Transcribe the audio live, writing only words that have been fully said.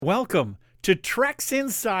Welcome to Treks in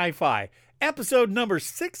Sci-Fi, episode number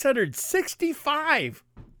 665.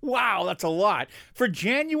 Wow, that's a lot. For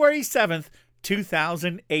January 7th,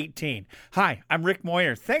 2018. Hi, I'm Rick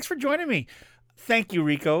Moyer. Thanks for joining me. Thank you,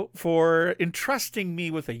 Rico, for entrusting me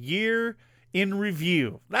with a year in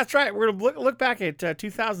review. That's right. We're going to look back at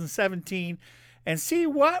 2017 and see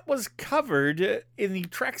what was covered in the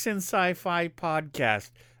Treks in Sci-Fi podcast.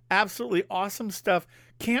 Absolutely awesome stuff.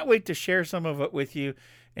 Can't wait to share some of it with you.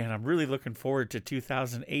 And I'm really looking forward to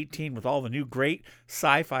 2018 with all the new great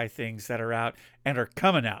sci-fi things that are out and are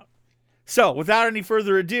coming out. So without any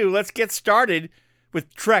further ado, let's get started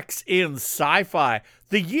with Treks in Sci-Fi,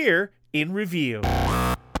 the year in review.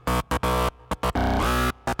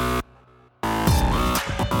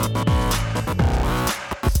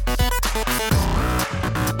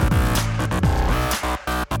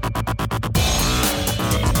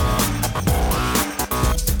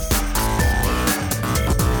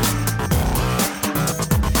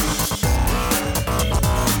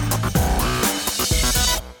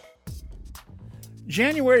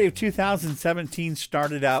 January of 2017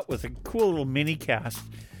 started out with a cool little mini cast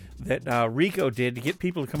that Rico did to get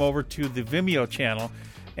people to come over to the Vimeo channel.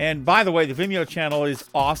 And by the way, the Vimeo channel is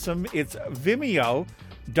awesome. It's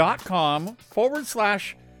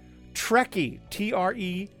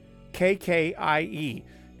vimeo.com/Trekkie, Trekkie.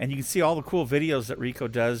 And you can see all the cool videos that Rico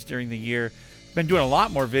does during the year. Been doing a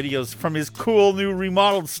lot more videos from his cool new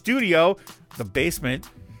remodeled studio, the basement.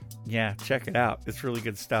 Yeah, check it out. It's really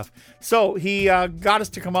good stuff. So he got us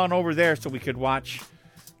to come on over there so we could watch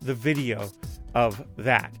the video of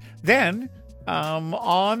that. Then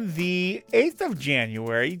on the 8th of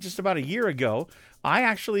January, just about a year ago, I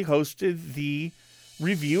actually hosted the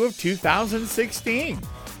review of 2016.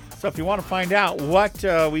 So if you want to find out what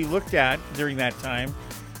we looked at during that time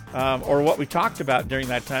or what we talked about during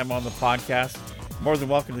that time on the podcast, more than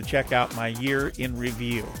welcome to check out my year in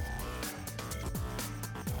review.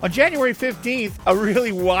 On January 15th, a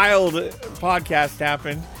really wild podcast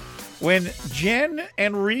happened when Jen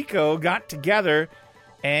and Rico got together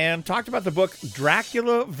and talked about the book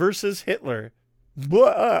Dracula versus Hitler.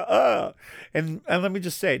 And let me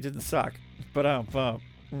just say, it didn't suck. But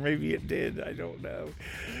maybe it did. I don't know.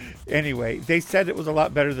 Anyway, they said it was a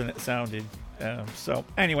lot better than it sounded. So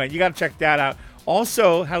anyway, you got to check that out.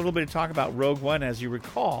 Also, had a little bit of talk about Rogue One, as you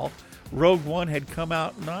recall. Rogue One had come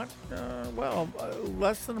out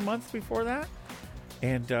less than a month before that.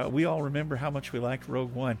 And we all remember how much we liked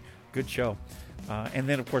Rogue One. Good show. And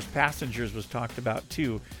then, of course, Passengers was talked about,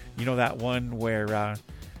 too. You know that one where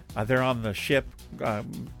they're on the ship,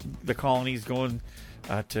 the colony's going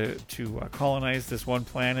to colonize this one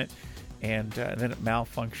planet, and then it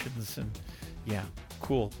malfunctions. And, yeah,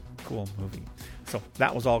 cool movie. So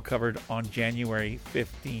that was all covered on January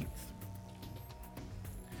 15th.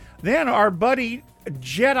 Then our buddy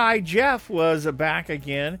Jedi Jeff was back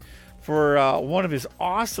again for one of his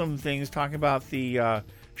awesome things, talking about the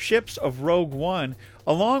ships of Rogue One.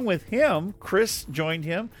 Along with him, Chris joined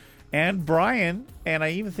him, and Brian, and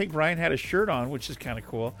I even think Brian had a shirt on, which is kind of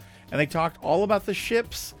cool. And they talked all about the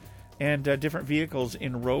ships and different vehicles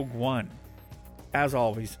in Rogue One. As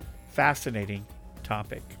always, fascinating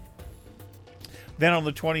topic. Then on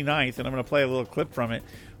the 29th, and I'm going to play a little clip from it,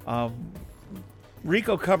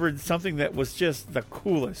 Rico covered something that was just the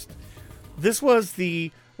coolest. This was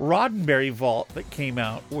the Roddenberry Vault that came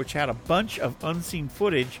out, which had a bunch of unseen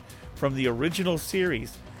footage from the original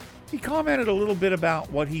series. He commented a little bit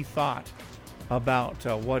about what he thought about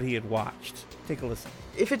what he had watched. Take a listen.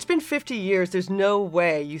 If it's been 50 years, there's no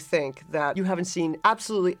way you think that you haven't seen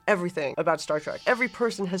absolutely everything about Star Trek. Every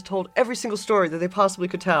person has told every single story that they possibly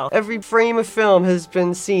could tell. Every frame of film has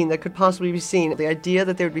been seen that could possibly be seen. The idea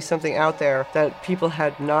that there would be something out there that people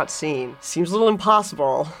had not seen seems a little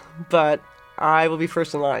impossible, but I will be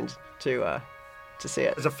first in line to see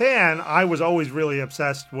it. As a fan, I was always really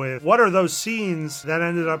obsessed with what are those scenes that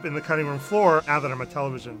ended up in the cutting room floor. Now that I'm a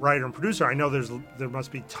television writer and producer, I know there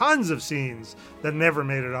must be tons of scenes that never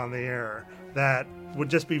made it on the air that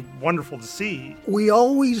would just be wonderful to see. We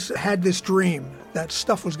always had this dream that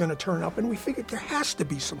stuff was going to turn up, and we figured there has to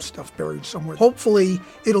be some stuff buried somewhere. Hopefully,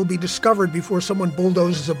 it'll be discovered before someone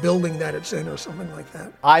bulldozes a building that it's in or something like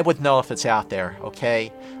that. I would know if it's out there,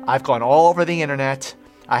 okay? I've gone all over the internet.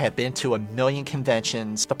 I have been to 1 million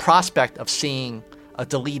conventions. The prospect of seeing a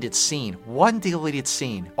deleted scene, one deleted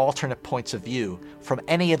scene, alternate points of view from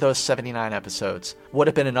any of those 79 episodes would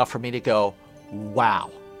have been enough for me to go, wow,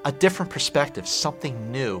 a different perspective, something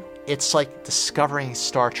new. It's like discovering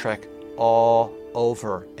Star Trek all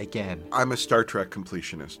over again. I'm a Star Trek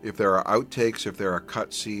completionist. If there are outtakes, if there are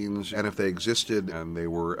cut scenes, and if they existed and they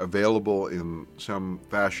were available in some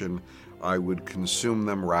fashion, I would consume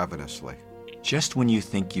them ravenously. Just when you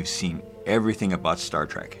think you've seen everything about Star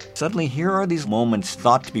Trek, suddenly here are these moments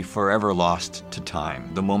thought to be forever lost to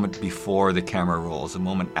time. The moment before the camera rolls, the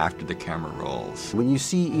moment after the camera rolls. When you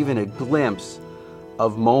see even a glimpse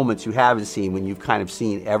of moments you haven't seen, when you've kind of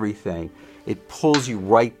seen everything, it pulls you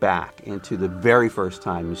right back into the very first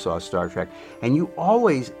time you saw Star Trek. And you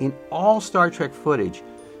always, in all Star Trek footage,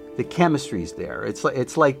 the chemistry's there. It's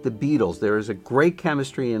like the Beatles. There is a great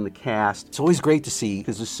chemistry in the cast. It's always great to see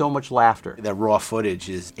because there's so much laughter. That raw footage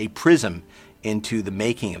is a prism into the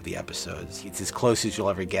making of the episodes. It's as close as you'll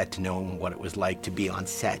ever get to knowing what it was like to be on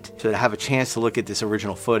set. So to have a chance to look at this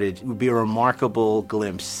original footage would be a remarkable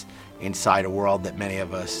glimpse inside a world that many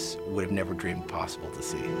of us would have never dreamed possible to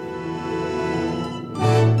see.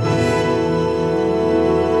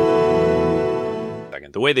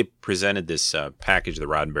 The way they presented this package, the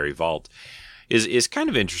Roddenberry Vault, is kind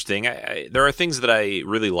of interesting. There are things that I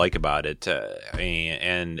really like about it,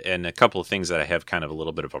 and a couple of things that I have kind of a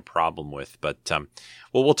little bit of a problem with. But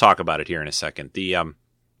we'll talk about it here in a second. The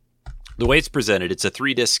way it's presented, it's a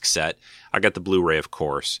 3-disc set. I got the Blu-ray, of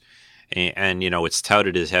course, and it's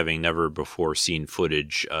touted as having never before seen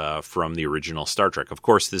footage from the original Star Trek. Of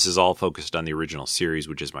course, this is all focused on the original series,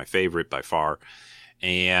 which is my favorite by far.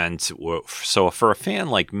 And so for a fan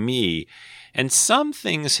like me, and some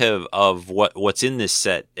things of what's in this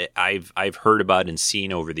set, I've heard about and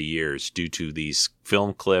seen over the years due to these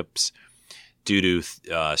film clips, due to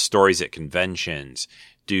stories at conventions,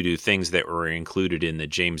 due to things that were included in the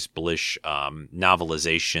James Blish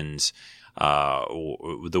novelizations,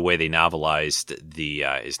 the way they novelized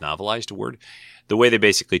is novelized a word? The way they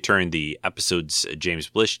basically turned the episodes James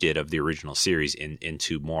Blish did of the original series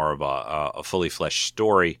into more of a fully fleshed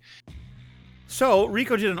story. So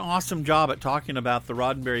Rico did an awesome job at talking about the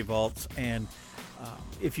Roddenberry Vaults, and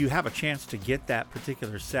if you have a chance to get that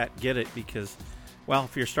particular set, get it, because, well,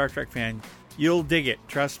 if you're a Star Trek fan, you'll dig it.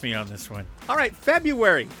 Trust me on this one. All right,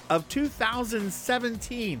 February of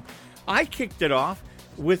 2017, I kicked it off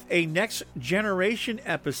with a Next Generation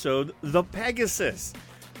episode, The Pegasus.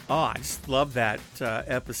 Oh, I just love that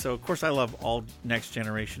episode. Of course, I love all Next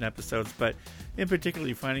Generation episodes, but in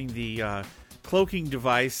particular, finding the cloaking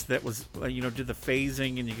device that was, did the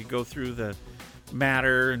phasing, and you could go through the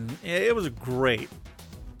matter, and it was a great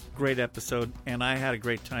episode, and I had a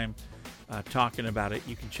great time talking about it.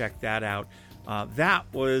 You can check that out. That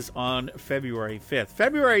was on February 5th.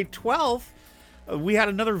 February 12th, we had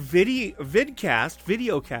another videocast,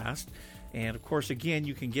 and of course, again,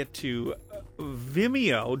 you can get to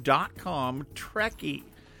Vimeo.com Trekkie.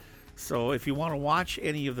 So if you want to watch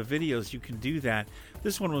any of the videos, you can do that.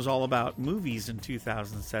 This one was all about movies in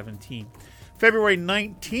 2017. February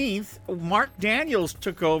 19th, Mark Daniels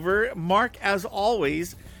took over. Mark, as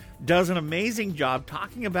always, does an amazing job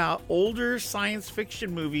talking about older science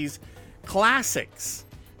fiction movies, classics.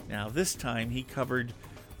 Now, this time he covered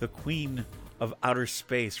The Queen of Outer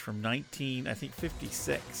Space from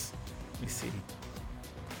 1956. Let me see.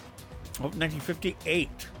 1958,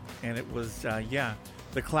 and it was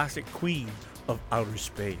the classic Queen of Outer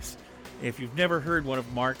Space. If you've never heard one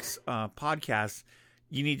of Mark's podcasts,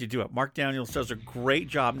 you need to do it. Mark Daniels does a great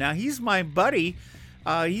job. Now, he's my buddy.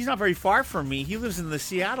 He's not very far from me. He lives in the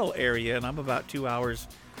Seattle area, and I'm about 2 hours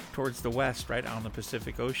towards the west, right on the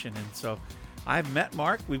Pacific Ocean. And so I've met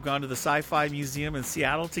Mark. We've gone to the Sci-Fi Museum in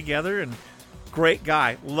Seattle together, and great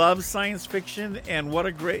guy. Loves science fiction, and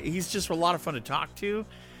he's just a lot of fun to talk to.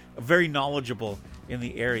 Very knowledgeable in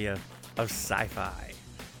the area of sci-fi.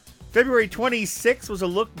 February 26th was a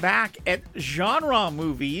look back at genre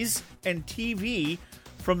movies and TV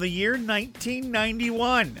from the year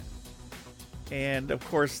 1991. And, of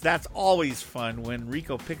course, that's always fun when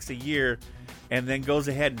Rico picks a year and then goes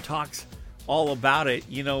ahead and talks all about it.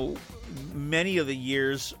 Many of the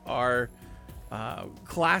years are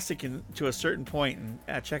classic to a certain point,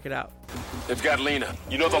 and check it out. They've got Lena.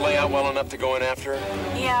 You know the layout well enough to go in after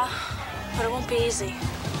her? Yeah, but it won't be easy.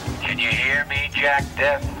 Can you hear me, Jack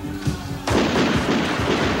Death?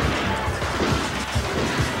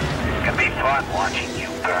 It can be fun watching you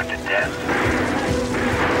burn to death.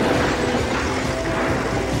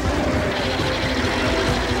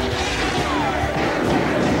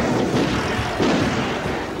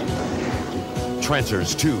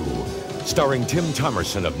 Trancers 2, starring Tim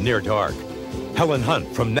Thomerson of Near Dark, Helen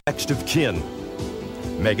Hunt from Next of Kin,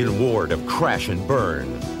 Megan Ward of Crash and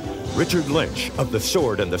Burn, Richard Lynch of The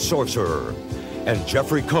Sword and the Sorcerer, and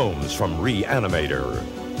Jeffrey Combs from Reanimator.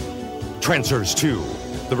 Trancers 2,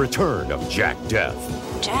 the return of Jack Death.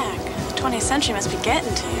 Jack, the 20th century must be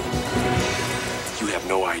getting to you. You have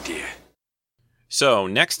no idea. So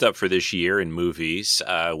next up for this year in movies,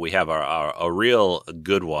 we have a real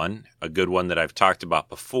good one, that I've talked about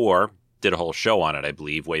before. Did a whole show on it, I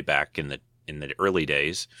believe, way back in the early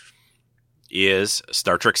days. Is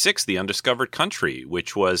Star Trek VI: The Undiscovered Country,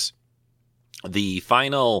 which was the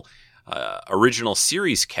final original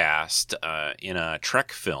series cast in a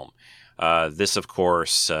Trek film. This, of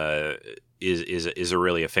course, is a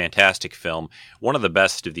really fantastic film. One of the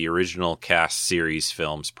best of the original cast series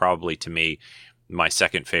films, probably to me. My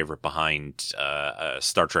second favorite behind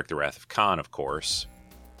Star Trek The Wrath of Khan, of course.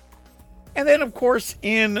 And then, of course,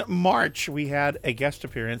 in March, we had a guest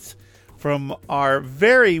appearance from our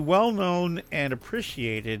very well-known and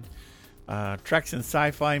appreciated Treks and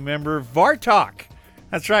Sci-Fi member, Vartok.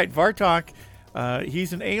 That's right, Vartok.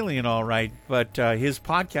 He's an alien, all right, but his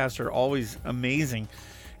podcasts are always amazing.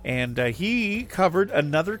 And he covered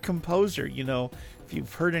another composer. You know, if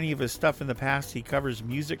you've heard any of his stuff in the past, he covers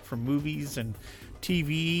music from movies and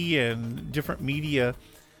TV and different media,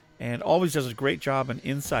 and always does a great job and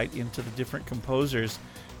insight into the different composers.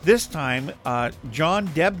 This time, John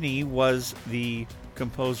Debney was the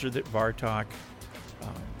composer that Vartok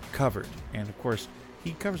covered. And, of course,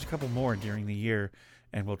 he covers a couple more during the year,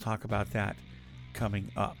 and we'll talk about that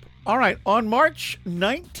coming up. All right, on March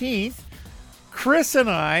 19th, Chris and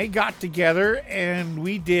I got together, and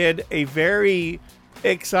we did a very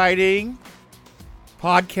exciting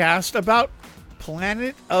podcast about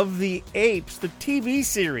Planet of the Apes, the TV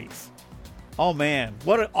series. Oh, man.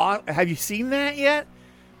 Have you seen that yet?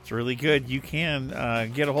 It's really good. You can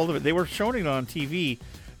get a hold of it. They were showing it on TV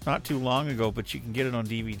not too long ago, but you can get it on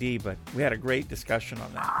DVD. But we had a great discussion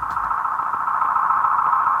on that.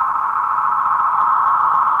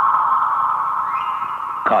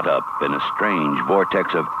 Caught up in a strange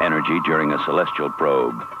vortex of energy during a celestial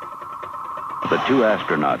probe, the two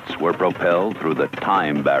astronauts were propelled through the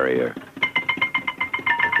time barrier.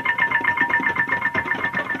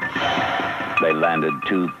 They landed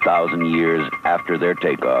 2,000 years after their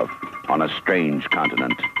takeoff on a strange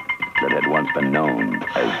continent that had once been known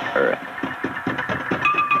as Earth.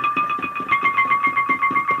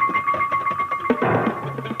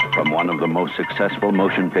 From one of the most successful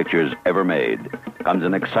motion pictures ever made comes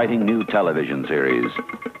an exciting new television series,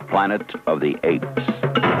 Planet of the Apes.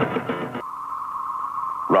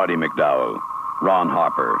 Roddy McDowall, Ron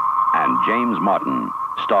Harper, and James Martin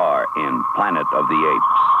star in Planet of the Apes.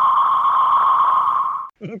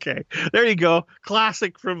 Okay, there you go.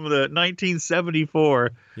 Classic from the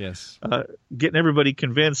 1974. Yes. Getting everybody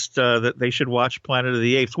convinced that they should watch Planet of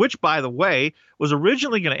the Apes, which, by the way, was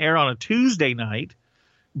originally going to air on a Tuesday night,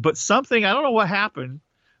 but something, I don't know what happened,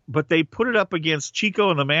 but they put it up against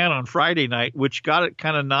Chico and the Man on Friday night, which got it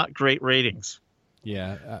kind of not great ratings.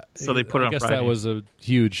 Yeah. So they put it on Friday. I guess that was a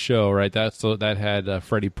huge show, right? That had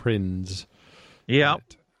Freddie Prinze. Yeah.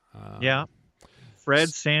 Yeah. Fred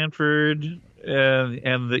Sanford.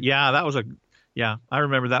 That was I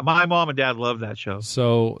remember that. My mom and dad loved that show.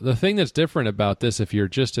 So the thing that's different about this, if you're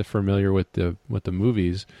just familiar with the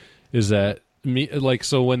movies, is that when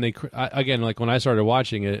I started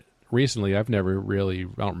watching it recently, I don't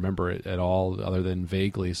remember it at all other than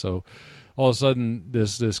vaguely. So all of a sudden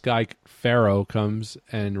this guy Pharaoh comes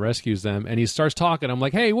and rescues them, and he starts talking. I'm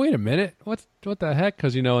like, hey, wait a minute, what the heck?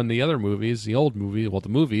 Because in the other movies, the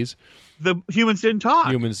movies, the humans didn't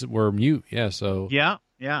talk. Humans were mute. Yeah. So yeah.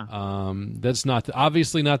 That's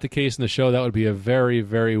obviously not the case in the show. That would be a very,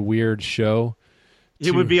 very weird show.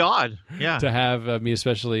 It would be odd. Yeah. To have me,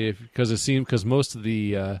 especially because most of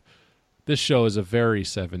the this show is a very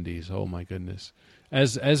 70s. Oh my goodness.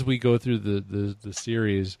 As we go through the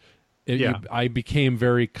series, I became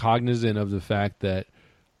very cognizant of the fact that,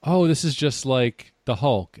 this is just like the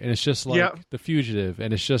Hulk, and it's just like the Fugitive,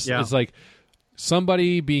 and it's just it's like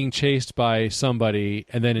somebody being chased by somebody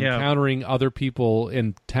and then encountering other people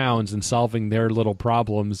in towns and solving their little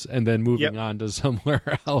problems and then moving on to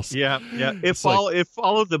somewhere else. Yeah. It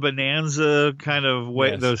followed the Bonanza kind of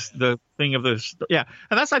way, the thing of this. Yeah.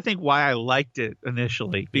 And that's, I think, why I liked it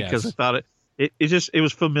initially, because I thought it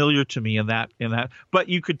was familiar to me in that, but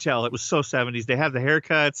you could tell it was so 70s. They had the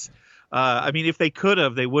haircuts. If they could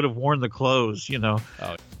have, they would have worn the clothes, Oh.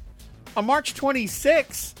 On March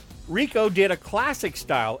 26th, Rico did a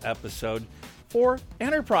classic-style episode for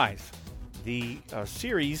Enterprise, the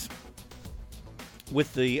series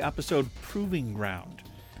with the episode Proving Ground.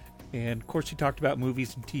 And, of course, he talked about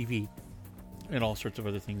movies and TV and all sorts of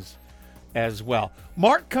other things as well.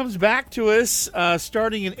 Mark comes back to us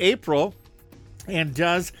starting in April and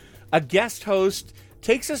does a guest host,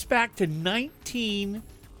 takes us back to 19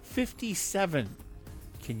 57.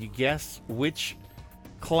 Can you guess which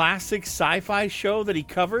classic sci-fi show that he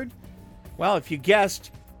covered? Well, if you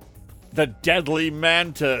guessed The Deadly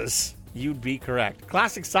Mantis, you'd be correct.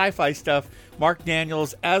 Classic sci-fi stuff. Mark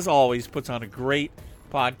Daniels, as always, puts on a great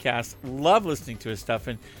podcast. Love listening to his stuff,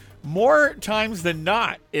 and more times than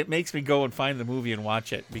not, it makes me go and find the movie and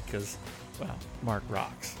watch it because, well, Mark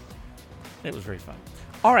rocks. It was very fun.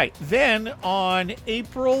 All right, then on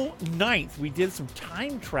April 9th, we did some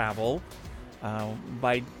time travel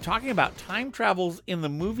by talking about time travels in the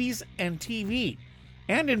movies and TV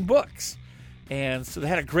and in books. And so they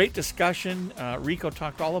had a great discussion. Rico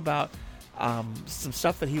talked all about some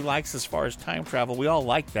stuff that he likes as far as time travel. We all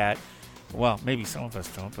like that. Well, maybe some of us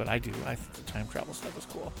don't, but I do. I think the time travel stuff is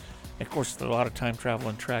cool. And of course, there's a lot of time travel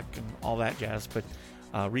and Trek and all that jazz. But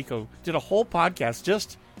Rico did a whole podcast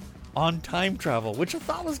just on time travel, which I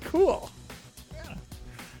thought was cool. Yeah.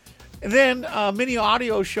 And then a mini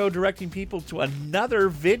audio show directing people to another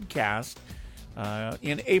vidcast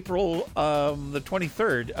in April the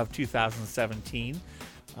 23rd of 2017.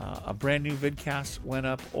 A brand new vidcast went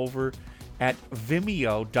up over at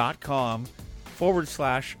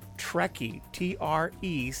vimeo.com/Trekkie,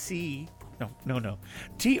 Trekkie. No.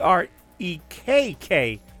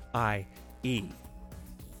 Trekkie.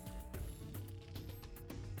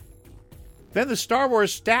 Then the Star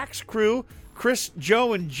Wars Stacks crew, Chris,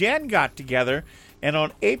 Joe, and Jen got together, and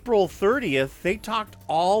on April 30th, they talked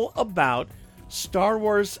all about Star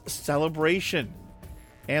Wars Celebration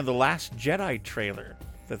and the Last Jedi trailer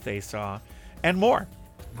that they saw, and more.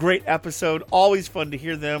 Great episode. Always fun to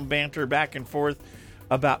hear them banter back and forth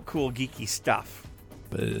about cool, geeky stuff.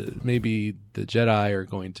 Maybe the Jedi are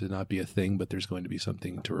going to not be a thing, but there's going to be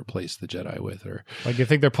something to replace the Jedi with. Or like, you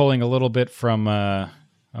think they're pulling a little bit from,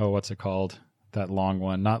 what's it called? That long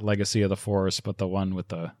one. Not Legacy of the Force, but the one with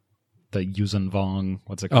the Yuuzhan Vong.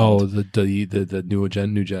 What's it called? Oh, the new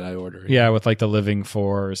Jedi Order. Yeah, with like the Living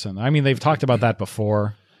Force. And I mean, they've talked about that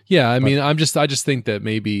before. Yeah, I mean, I just think that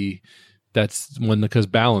maybe that's because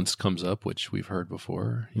balance comes up, which we've heard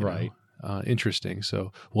before. Right. Interesting.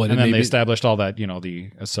 So what? And then they established all that, the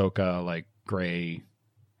Ahsoka, like gray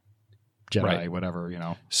Jedi, right. Whatever,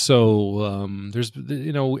 So there's,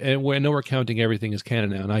 and I know we're counting everything as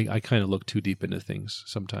canon now, and I kind of look too deep into things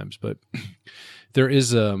sometimes, but there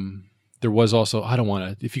was also, I don't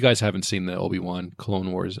want to, if you guys haven't seen the Obi-Wan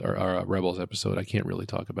Clone Wars or Rebels episode, I can't really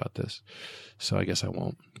talk about this, so I guess I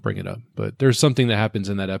won't bring it up. But there's something that happens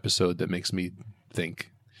in that episode that makes me think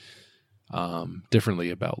differently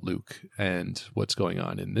about Luke and what's going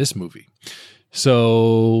on in this movie.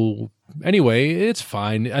 So anyway, it's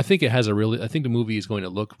fine. I think the movie is going to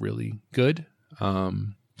look really good.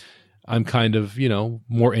 I'm kind of,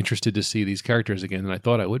 more interested to see these characters again than I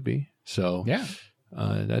thought I would be. So yeah,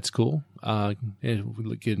 that's cool.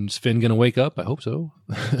 Is Finn going to wake up? I hope so.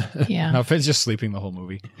 Yeah. No, Finn's just sleeping the whole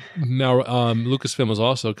movie. Now, Lucasfilm has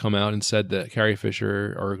also come out and said that Carrie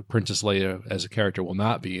Fisher or Princess Leia as a character will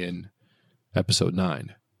not be in Episode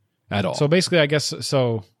 9 at all. So basically, I guess,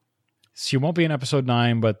 she won't be in Episode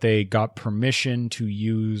 9, but they got permission to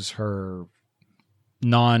use her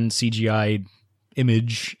non-CGI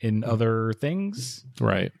image in other things?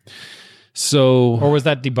 Right. So, or was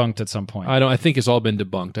that debunked at some point? I think it's all been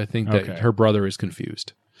debunked. I think that her brother is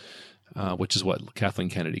confused, which is what Kathleen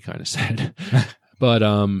Kennedy kind of said. But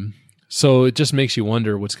so it just makes you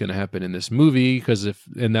wonder what's going to happen in this movie, because if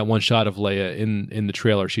in that one shot of Leia in the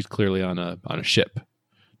trailer, she's clearly on a ship.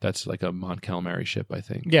 That's like a Mon Calamari ship, I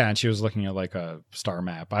think. Yeah, and she was looking at like a star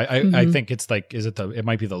map. I think it's like, it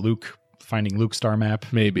might be the Luke, Finding Luke star map.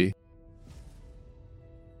 Maybe.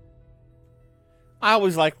 I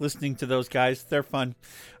always like listening to those guys. They're fun.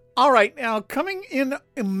 All right, now coming in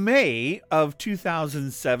May of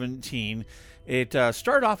 2017, it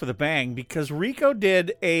started off with a bang because Rico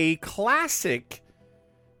did a classic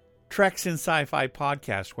Treks in Sci-Fi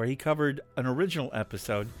podcast where he covered an original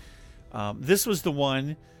episode. This was the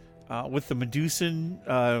one with the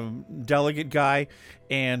Medusan delegate guy,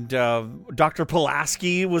 and Dr.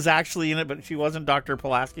 Pulaski was actually in it, but she wasn't Dr.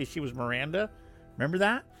 Pulaski. She was Miranda. Remember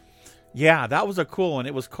that? Yeah, that was a cool one.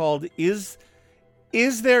 It was called Is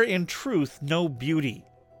There in Truth No Beauty?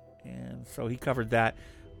 And so he covered that.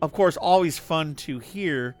 Of course, always fun to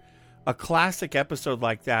hear a classic episode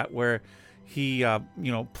like that where he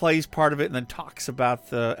plays part of it and then talks about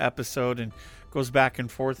the episode and goes back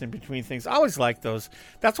and forth in between things. I always like those.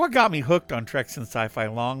 That's what got me hooked on Treks in Sci-Fi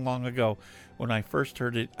long, long ago. When I first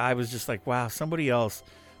heard it, I was just like, wow, somebody else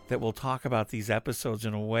that will talk about these episodes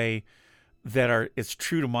in a way that it's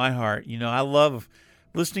true to my heart. I love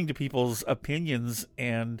listening to people's opinions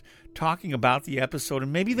and talking about the episode,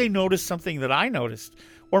 and maybe they noticed something that I noticed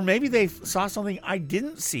or maybe they saw something I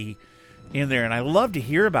didn't see in there, and I love to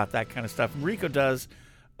hear about that kind of stuff. And Rico does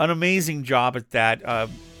an amazing job at that.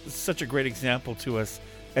 Such a great example to us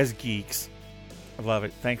as geeks. I love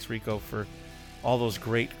it. Thanks, Rico, for all those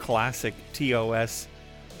great classic TOS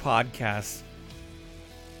podcasts.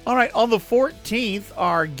 All right, on the 14th,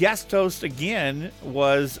 our guest host again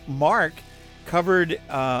was Mark. Covered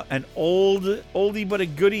an oldie but a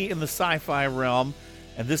goodie in the sci-fi realm,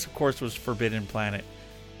 and this, of course, was Forbidden Planet.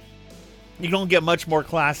 You don't get much more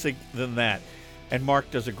classic than that, and Mark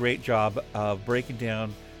does a great job of breaking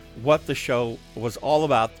down what the show was all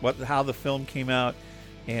about, how the film came out,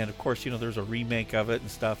 and of course, there's a remake of it and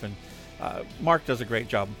stuff, and Mark does a great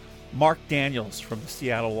job. Mark Daniels from the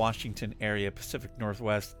Seattle, Washington area, Pacific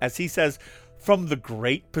Northwest, as he says, from the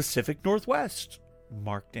great Pacific Northwest,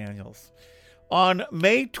 Mark Daniels. On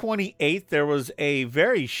May 28th, there was a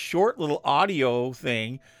very short little audio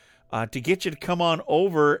thing to get you to come on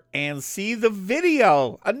over and see the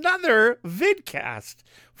video. Another vidcast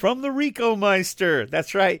from the Rico Meister.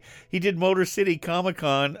 That's right. He did Motor City Comic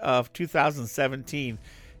Con of 2017.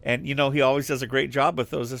 And, he always does a great job with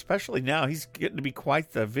those, especially now. He's getting to be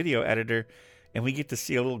quite the video editor. And we get to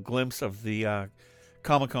see a little glimpse of the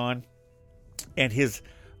Comic Con and his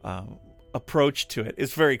approach to it.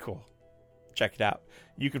 It's very cool. Check it out.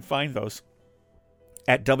 You can find those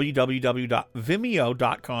at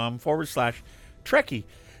www.vimeo.com/Trekkie,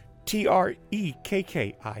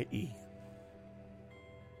 Trekkie.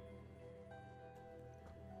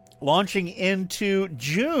 Launching into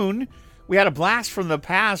June, we had a blast from the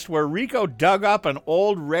past where Rico dug up an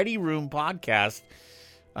old Ready Room podcast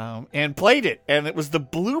and played it. And it was the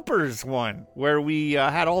bloopers one where we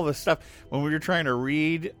had all the stuff when we were trying to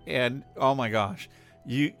read. And, oh, my gosh.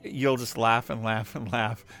 You'll just laugh and laugh and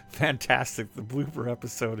laugh. Fantastic, the blooper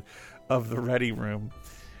episode of the Ready Room.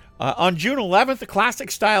 On June 11th, the Classic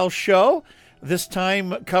Style Show, this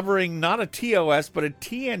time covering not a TOS, but a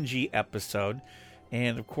TNG episode.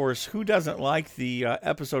 And, of course, who doesn't like the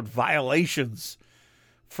episode Violations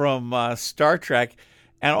from Star Trek?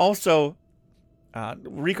 And also,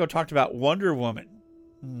 Rico talked about Wonder Woman.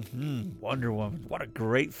 Wonder Woman, what a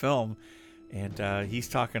great film. And he's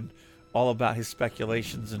talking all about his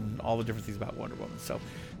speculations and all the different things about Wonder Woman. So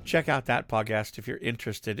check out that podcast if you're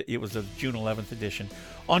interested. It was a June 11th edition.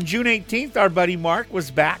 On June 18th, our buddy Mark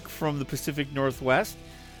was back from the Pacific Northwest,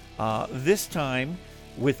 this time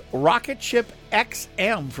with Rocket Ship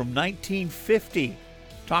XM from 1950.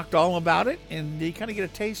 Talked all about it, and you kind of get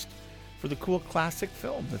a taste for the cool classic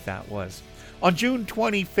film that was. On June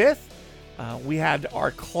 25th, we had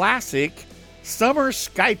our classic summer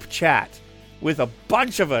Skype chat with a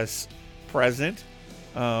bunch of us present.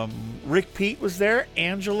 Rick Pete was there,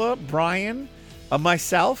 Angela, Brian,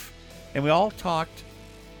 myself, and we all talked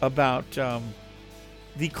about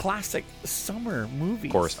the classic summer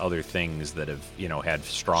movies. Of course, other things that have, had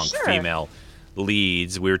strong female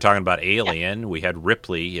leads. We were talking about Alien. Yeah. We had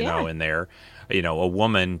Ripley, you know, in there. A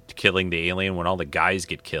woman killing the alien when all the guys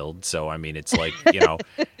get killed. So, I mean, it's like,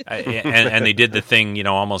 and they did the thing,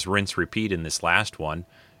 almost rinse repeat in this last one.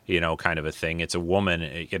 Kind of a thing. It's a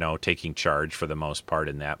woman, taking charge for the most part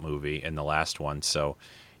in that movie, in the last one. So,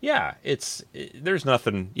 yeah, there's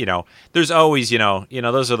nothing, there's always,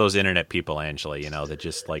 those are those internet people, Angela, that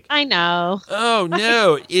just like. I know. Oh,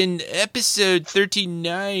 no. In episode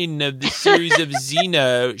 39 of the series of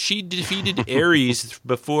Xena, she defeated Ares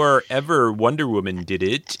before ever Wonder Woman did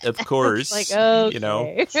it, of course. Like,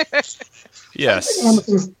 okay. Yes. One of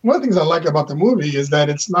the things I like about the movie is that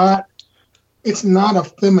it's not a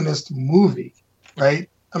feminist movie, right?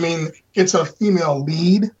 I mean, it's a female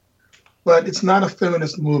lead, but it's not a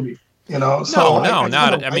feminist movie, So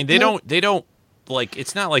I mean, they don't like.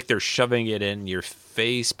 It's not like they're shoving it in your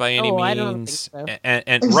face by any means. I don't think so.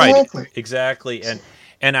 And exactly. Right, exactly.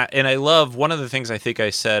 And I love one of the things I think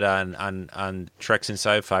I said on Treks in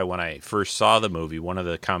Sci-Fi when I first saw the movie. One of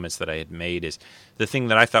the comments that I had made is the thing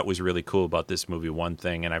that I thought was really cool about this movie. One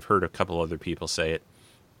thing, and I've heard a couple other people say it.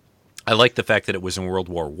 I like the fact that it was in World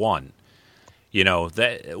War I.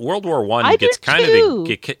 That World War I gets kind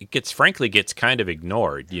of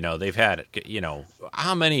ignored. They've had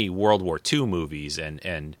how many World War II movies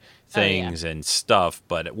and things and stuff,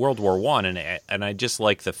 but World War I, and I just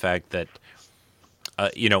like the fact that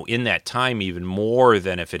in that time, even more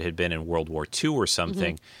than if it had been in World War II or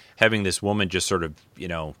something, having this woman just sort of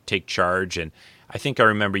take charge. And I think I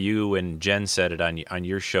remember you and Jen said it on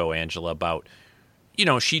your show, Angela, about.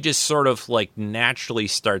 She just sort of like naturally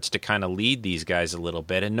starts to kind of lead these guys a little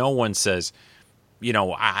bit. And no one says,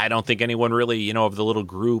 I don't think anyone really, of the little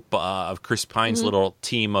group of Chris Pine's little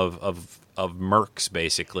team of mercs,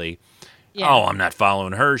 basically, oh, I'm not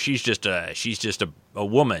following her. She's just a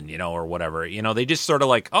woman, you know, or whatever. You know, they just sort of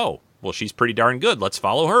like, oh, well, she's pretty darn good. Let's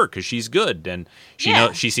follow her because she's good, and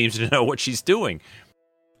she seems to know what she's doing.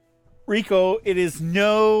 Rico, it is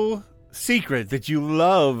no secret that you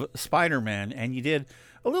love Spider-Man, and you did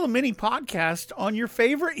a little mini podcast on your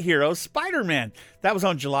favorite hero, Spider-Man. That was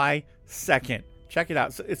on July 2nd. Check it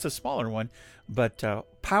out. It's a smaller one, but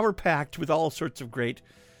power-packed with all sorts of great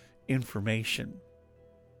information.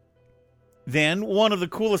 Then, one of the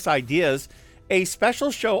coolest ideas, a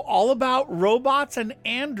special show all about robots and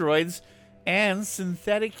androids and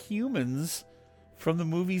synthetic humans from the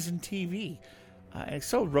movies and TV.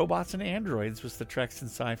 So, Robots and Androids was the Treks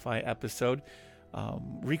and Sci-Fi episode.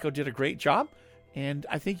 Rico did a great job, and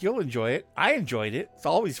I think you'll enjoy it. I enjoyed it. It's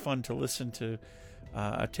always fun to listen to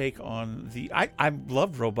a take on the... I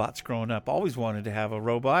loved robots growing up. Always wanted to have a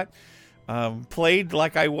robot. Played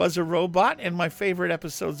like I was a robot, and my favorite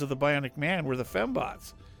episodes of The Bionic Man were the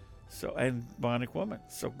Fembots. So, and Bionic Woman.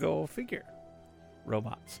 So go figure.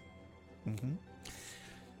 Robots. Mm-hmm.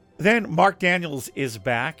 Then Mark Daniels is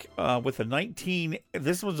back with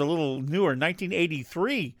this was a little newer,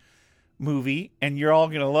 1983 movie, and you're all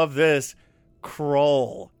going to love this,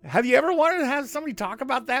 Krull. Have you ever wanted to have somebody talk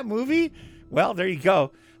about that movie? Well, there you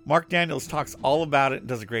go. Mark Daniels talks all about it and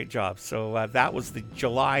does a great job. So that was the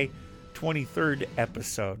July 23rd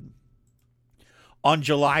episode. On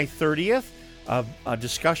July 30th, a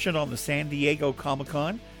discussion on the San Diego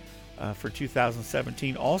Comic-Con for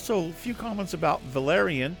 2017. Also, a few comments about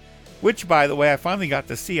Valerian, which, by the way, I finally got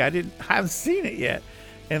to see. I haven't seen it yet.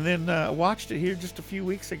 And then watched it here just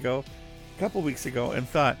a couple weeks ago, and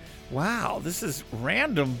thought, wow, this is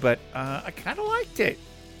random, but I kind of liked it.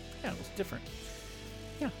 Yeah, it was different.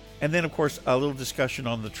 Yeah. And then, of course, a little discussion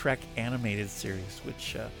on the Trek animated series,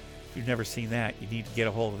 which, if you've never seen that, you need to get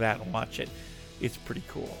a hold of that and watch it. It's pretty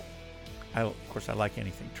cool. Of course, I like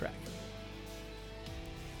anything Trek.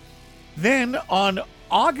 Then, on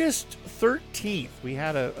August 13th, we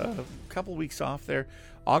had a couple weeks off there.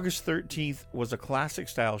 August 13th was a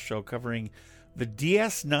classic-style show covering the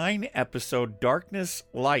DS9 episode Darkness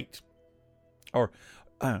Light, or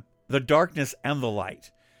The Darkness and the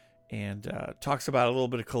Light, and talks about a little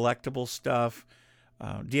bit of collectible stuff.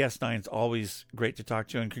 DS9's always great to talk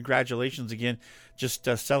to, and congratulations again, just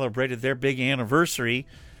celebrated their big anniversary.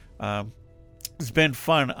 It's been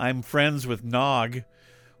fun. I'm friends with Nog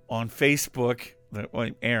on Facebook.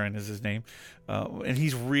 Aaron is his name, and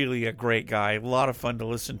he's really a great guy. A lot of fun to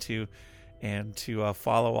listen to and to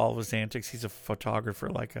follow all of his antics. He's a photographer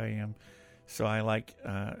like I am, so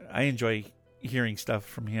I enjoy hearing stuff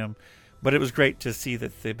from him. But it was great to see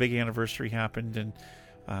that the big anniversary happened, and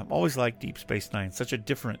always liked Deep Space Nine. Such a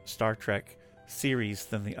different Star Trek series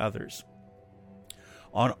than the others.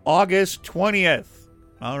 On August 20th,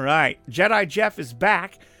 all right, Jedi Jeff is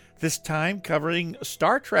back, this time covering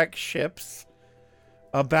Star Trek ships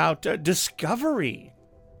about Discovery.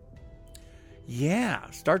 Yeah,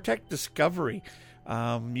 Star Trek Discovery.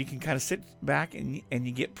 You can kind of sit back and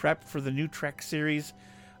you get prepped for the new Trek series.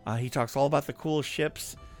 He talks all about the cool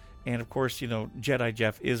ships. And, of course, you know, Jedi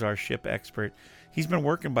Jeff is our ship expert. He's been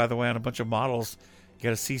working, by the way, on a bunch of models. You got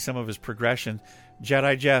to see some of his progression.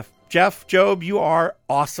 Jedi Jeff. Jeff Job, you are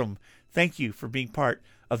awesome. Thank you for being part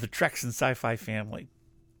of the Treks and Sci-Fi family.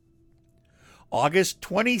 August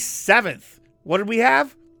 27th. What did we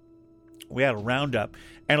have? We had a roundup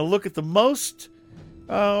and a look at the most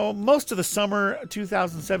of the summer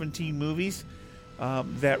 2017 movies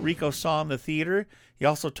that Rico saw in the theater. He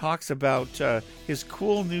also talks about his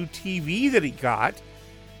cool new TV that he got,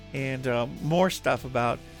 and more stuff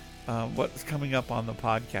about what's coming up on the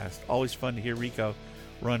podcast. Always fun to hear Rico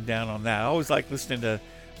run down on that. I always like listening to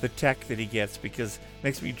the tech that he gets because it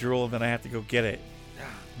makes me drool and then I have to go get it.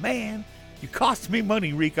 Man, you cost me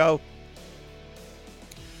money, Rico.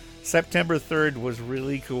 September 3rd was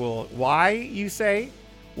really cool. Why, you say?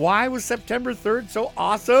 Why was September 3rd so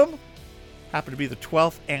awesome? Happened to be the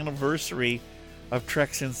 12th anniversary of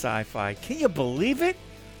Treks and Sci-Fi. Can you believe it?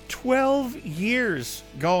 12 years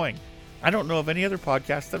going. I don't know of any other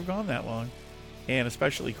podcasts that have gone that long. And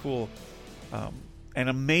especially cool and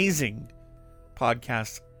amazing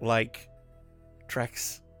podcasts like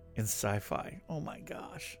Treks and Sci-Fi. Oh my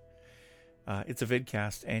gosh. It's a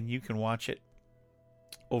vidcast and you can watch it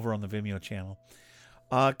over on the Vimeo channel.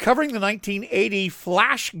 Covering the 1980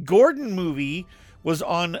 Flash Gordon movie was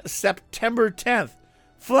on September 10th.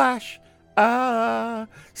 Flash,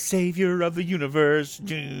 savior of the universe.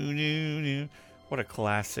 What a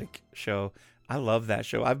classic show. I love that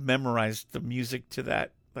show. I've memorized the music to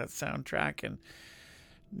that soundtrack and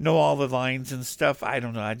know all the lines and stuff. I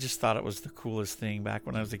don't know. I just thought it was the coolest thing back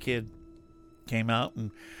when I was a kid. came out, and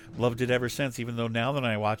loved it ever since, even though now that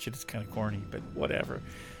I watch it, it's kind of corny, but whatever.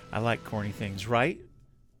 I like corny things, right?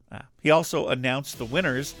 He also announced the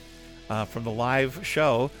winners from the live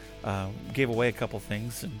show, gave away a couple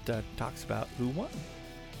things, and talks about who won.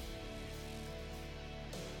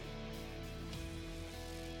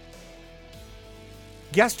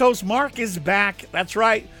 Guest host Mark is back. That's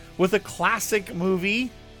right, with a classic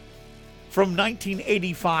movie from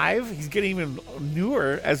 1985. He's getting even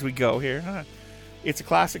newer as we go here. Huh? It's a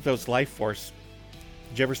classic, though. It's Life Force.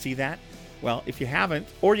 Did you ever see that? Well, if you haven't,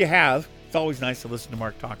 or you have, it's always nice to listen to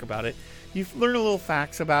Mark talk about it. You learn a little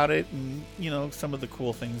facts about it and, some of the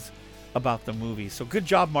cool things about the movie. So good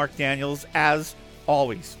job, Mark Daniels, as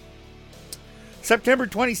always. September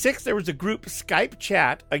 26th, there was a group Skype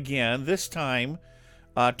chat again, this time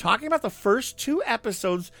talking about the first 2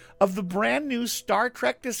 episodes of the brand new Star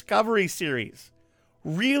Trek Discovery series.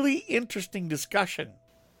 Really interesting discussion.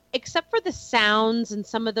 Except for the sounds and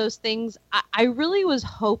some of those things, I really was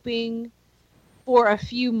hoping for a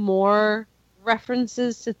few more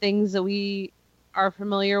references to things that we are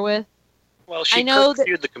familiar with. Well, she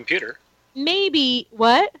Kirk-viewed the computer. Maybe,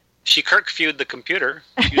 what? She Kirk-viewed the computer.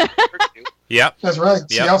 Yep. That's right.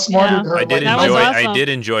 She outsmarted her. I did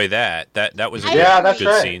enjoy that. That was a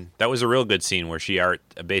good scene. That was a real good scene where she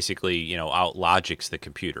basically, out logics the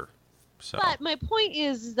computer. So. But my point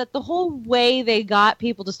is that the whole way they got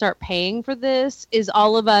people to start paying for this is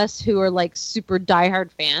all of us who are like super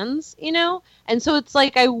diehard fans, And so it's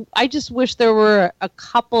like I just wish there were a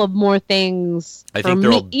couple of more things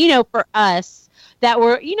for us that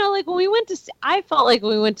were, like when we went to see, I felt like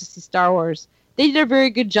when we went to see Star Wars, they did a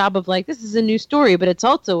very good job of like, this is a new story, but it's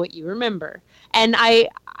also what you remember. And I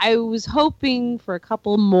was hoping for a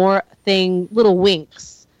couple more little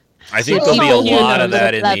winks. I think there'll be a lot of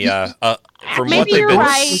that in the from what they've been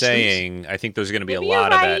saying. I think there's going to be a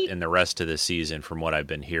lot of that in the rest of the season, from what I've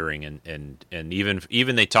been hearing, and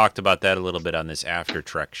even they talked about that a little bit on this After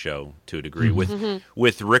Trek show to a degree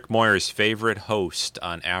with Rick Moyer's favorite host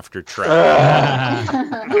on After Trek.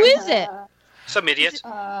 Who is it? Some idiot.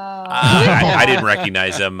 I didn't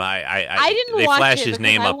recognize him. I didn't. They watch flashed it his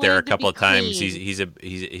name up there a couple of times. Clean.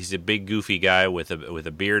 He's a big goofy guy with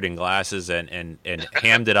a beard and glasses and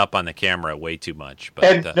hammed it up on the camera way too much. But,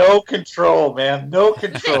 and no control, man, no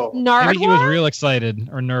control. Maybe he was real excited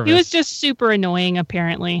or nervous. He was just super annoying,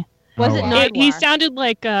 apparently. Was it Nardwuar? He sounded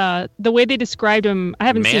like the way they described him. I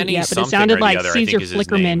haven't seen it yet, but it sounded like Caesar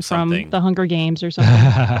Flickerman from The Hunger Games or something.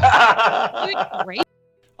 Great.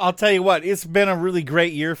 I'll tell you what, it's been a really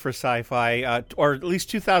great year for sci-fi, or at least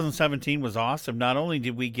 2017 was awesome. Not only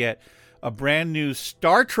did we get a brand new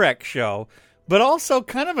Star Trek show, but also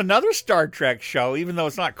kind of another Star Trek show, even though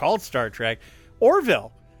it's not called Star Trek,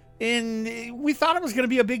 Orville. And we thought it was going to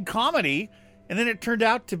be a big comedy, and then it turned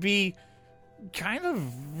out to be kind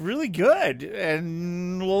of really good,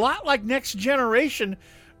 and a lot like Next Generation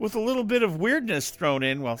with a little bit of weirdness thrown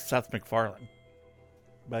in. Well, Seth MacFarlane.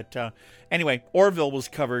 But anyway, Orville was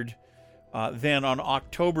covered then on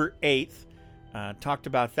October 8th. Talked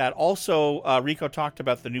about that. Also, Rico talked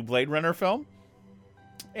about the new Blade Runner film.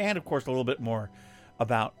 And, of course, a little bit more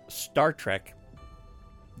about Star Trek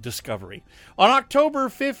Discovery. On October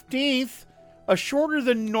 15th, a shorter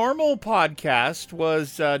than normal podcast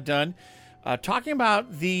was done talking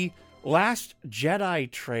about the Last Jedi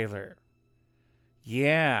trailer.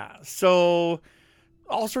 Yeah, so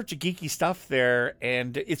all sorts of geeky stuff there,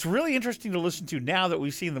 and it's really interesting to listen to now that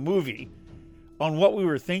we've seen the movie on what we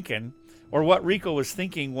were thinking, or what Rico was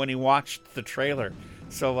thinking when he watched the trailer.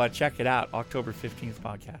 So check it out, October 15th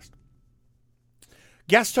podcast.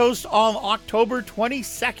 Guest host on October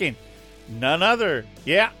 22nd, none other,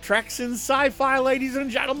 Treks and Sci-Fi, ladies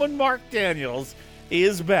and gentlemen, Mark Daniels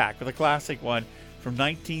is back with a classic one from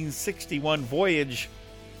 1961, Voyage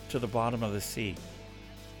to the Bottom of the Sea.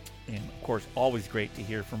 And, of course, always great to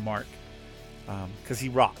hear from Mark because he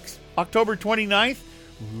rocks. October 29th,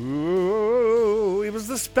 it was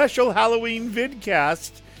the special Halloween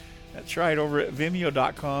vidcast. That's right, over at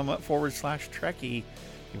vimeo.com/Trekkie.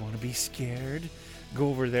 You want to be scared? Go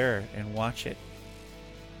over there and watch it.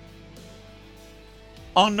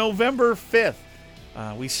 On November 5th,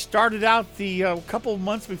 we started out the couple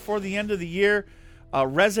months before the end of the year.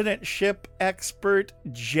 Resident ship expert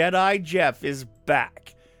Jedi Jeff is back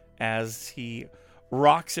as he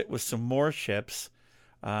rocks it with some more ships.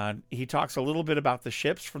 He talks a little bit about the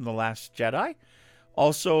ships from The Last Jedi,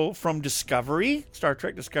 also from Discovery, Star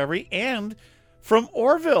Trek Discovery, and from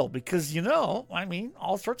Orville, because, all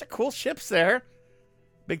sorts of cool ships there.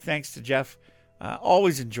 Big thanks to Jeff.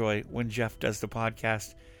 Always enjoy when Jeff does the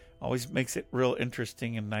podcast. Always makes it real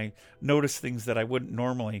interesting, and I notice things that I wouldn't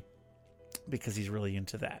normally. because he's really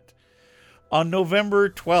into that. On November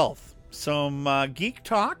 12th, some geek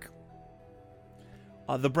talk.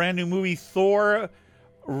 The brand new movie Thor,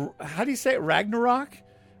 how do you say it, Ragnarok,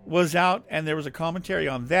 was out, and there was a commentary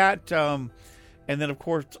on that. And then, of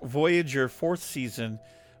course, Voyager 4th season,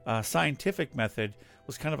 Scientific Method,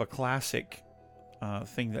 was kind of a classic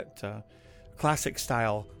thing that, classic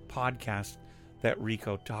style podcast that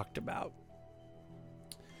Rico talked about.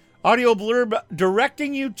 Audio blurb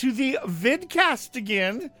directing you to the vidcast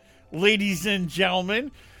again, ladies and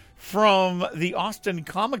gentlemen, from the Austin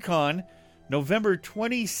Comic-Con, November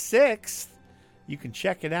 26th. You can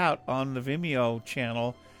check it out on the Vimeo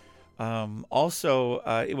channel. Also,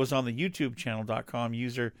 it was on the YouTube channel.com,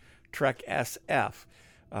 user TrekSF.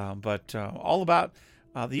 But all about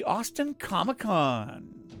the Austin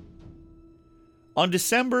Comic-Con. On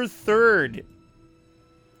December 3rd,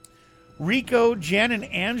 Rico, Jen, and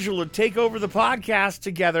Angela take over the podcast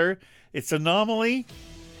together. It's Anomaly,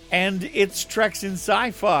 and it's Treks in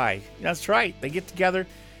Sci-Fi. That's right. They get together,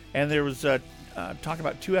 and there was talking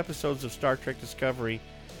about 2 episodes of Star Trek Discovery,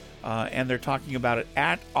 and they're talking about it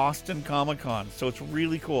at Austin Comic-Con. So it's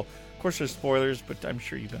really cool. Of course, there's spoilers, but I'm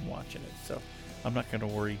sure you've been watching it, so I'm not going to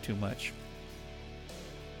worry too much.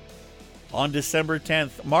 On December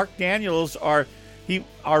 10th, Mark Daniels, our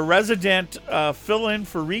resident fill-in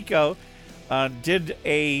for Rico, did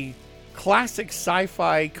a classic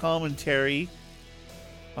sci-fi commentary.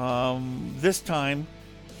 This time,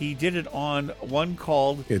 he did it on one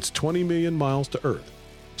called It's 20 Million Miles to Earth,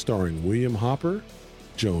 starring William Hopper,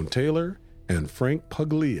 Joan Taylor, and Frank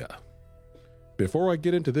Paglia. Before I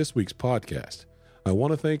get into this week's podcast, I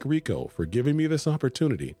want to thank Rico for giving me this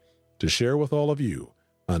opportunity to share with all of you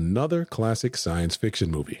another classic science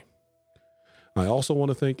fiction movie. I also want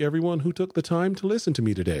to thank everyone who took the time to listen to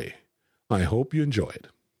me today. I hope you enjoy it.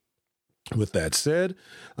 With that said,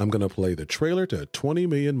 I'm going to play the trailer to 20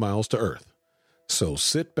 Million Miles to Earth. So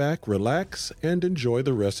sit back, relax, and enjoy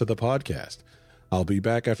the rest of the podcast. I'll be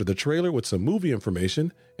back after the trailer with some movie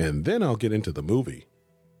information, and then I'll get into the movie.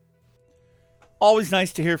 Always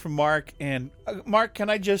nice to hear from Mark. And Mark, can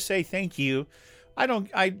I just say thank you?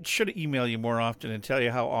 I should email you more often and tell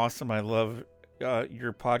you how awesome I love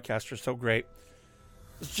your podcasts are so great.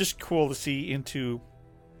 It's just cool to see into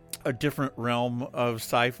a different realm of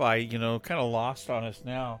sci-fi, kind of lost on us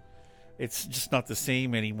now. It's just not the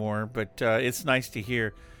same anymore, but it's nice to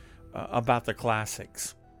hear about the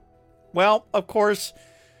classics. Well, of course,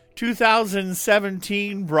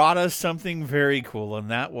 2017 brought us something very cool,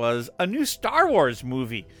 and that was a new Star Wars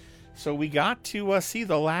movie. So we got to see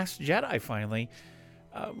The Last Jedi finally.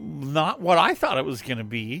 Not what I thought it was going to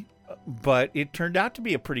be, but it turned out to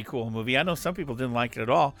be a pretty cool movie. I know some people didn't like it at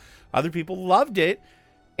all. Other people loved it.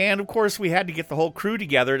 And, of course, we had to get the whole crew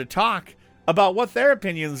together to talk about what their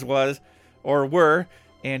opinions were.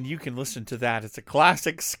 And you can listen to that. It's a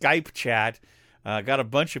classic Skype chat. Got a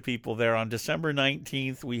bunch of people there. On December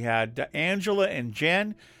 19th, we had Angela and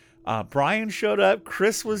Jen. Brian showed up.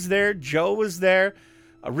 Chris was there. Joe was there.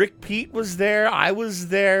 Rick Pete was there. I was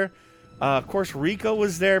there. Of course, Rico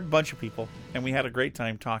was there. A bunch of people. And we had a great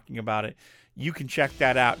time talking about it. You can check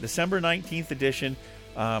that out. December 19th edition,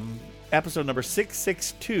 episode number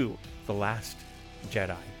 662, The Last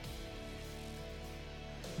Jedi.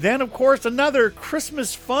 Then, of course, another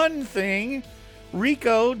Christmas fun thing.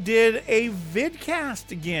 Rico did a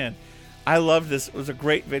vidcast again. I loved this. It was a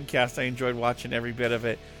great vidcast. I enjoyed watching every bit of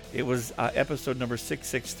it. It was episode number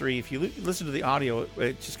 663. If you listen to the audio,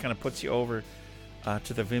 it just kind of puts you over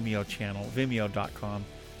to the Vimeo channel,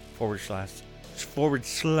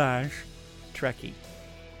 vimeo.com/Trekkie.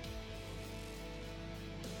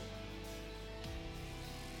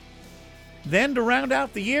 Then to round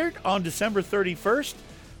out the year, on December 31st,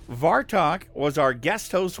 Vartok was our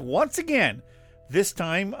guest host once again. This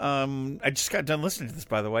time, I just got done listening to this,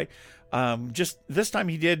 by the way. Just this time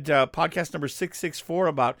he did podcast number 664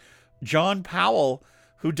 about John Powell,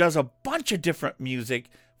 who does a bunch of different music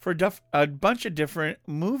for a bunch of different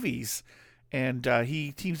movies. And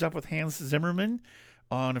he teams up with Hans Zimmerman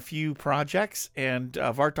on a few projects. And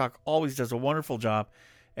Vartok always does a wonderful job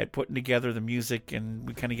at putting together the music, and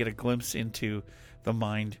we kind of get a glimpse into the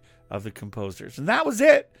mind of the composers. And that was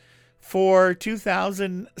it for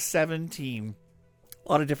 2017.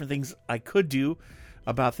 A lot of different things I could do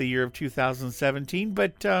about the year of 2017,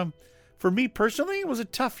 but for me personally, it was a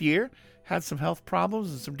tough year. Had some health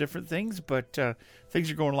problems and some different things, but things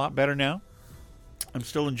are going a lot better now. I'm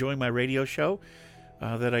still enjoying my radio show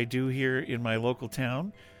that I do here in my local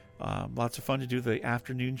town. Lots of fun to do the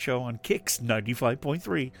afternoon show on Kicks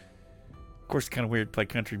 95.3. Of course, it's kind of weird to play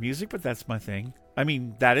country music, but that's my thing. I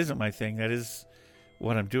mean, that isn't my thing. That is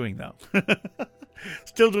what I'm doing, though.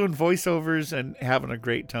 Still doing voiceovers and having a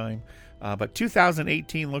great time. But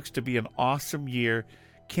 2018 looks to be an awesome year.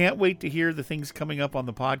 Can't wait to hear the things coming up on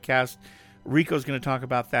the podcast. Rico's going to talk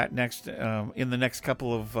about that next in the next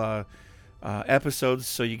couple of episodes,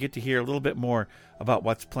 so you get to hear a little bit more about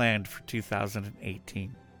what's planned for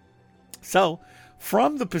 2018. So,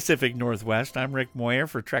 from the Pacific Northwest, I'm Rick Moyer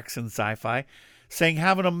for Treks and Sci-Fi, saying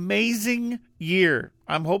have an amazing year.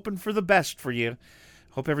 I'm hoping for the best for you.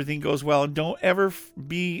 Hope everything goes well, and don't ever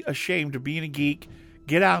be ashamed of being a geek.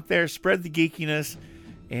 Get out there, spread the geekiness,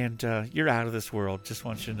 and you're out of this world. Just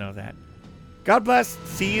want you to know that. God bless.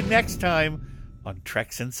 See you next time on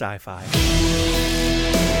Treks and Sci-Fi.